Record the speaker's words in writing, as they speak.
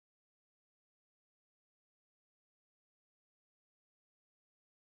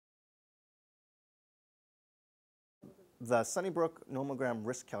The Sunnybrook nomogram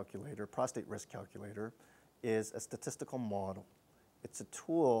risk calculator, prostate risk calculator, is a statistical model. It's a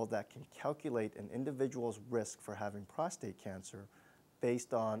tool that can calculate an individual's risk for having prostate cancer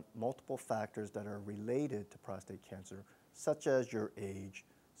based on multiple factors that are related to prostate cancer, such as your age,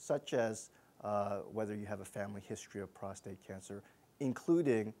 such as whether you have a family history of prostate cancer,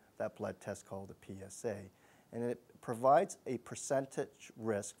 including that blood test called a PSA. And it provides a percentage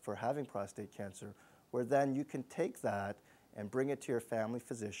risk for having prostate cancer, where then you can take that and bring it to your family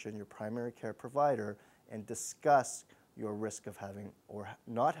physician, your primary care provider, and discuss your risk of having or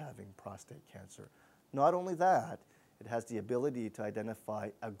not having prostate cancer. Not only that, it has the ability to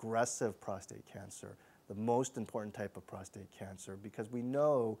identify aggressive prostate cancer, the most important type of prostate cancer, because we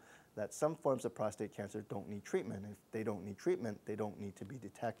know that some forms of prostate cancer don't need treatment. If they don't need treatment, they don't need to be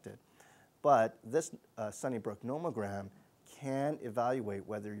detected. But this Sunnybrook nomogram can evaluate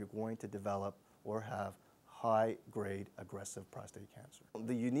whether you're going to develop or have high-grade aggressive prostate cancer.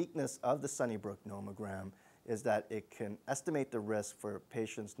 The uniqueness of the Sunnybrook nomogram is that it can estimate the risk for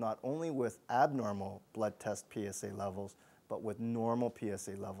patients not only with abnormal blood test PSA levels, but with normal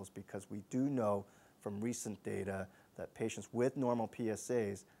PSA levels, because we do know from recent data that patients with normal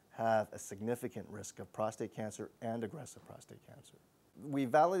PSAs have a significant risk of prostate cancer and aggressive prostate cancer. We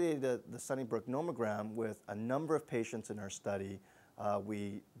validated the Sunnybrook nomogram with a number of patients in our study.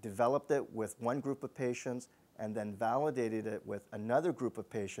 We developed it with one group of patients and then validated it with another group of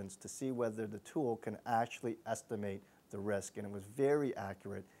patients to see whether the tool can actually estimate the risk. And it was very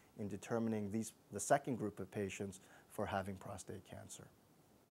accurate in determining the second group of patients for having prostate cancer.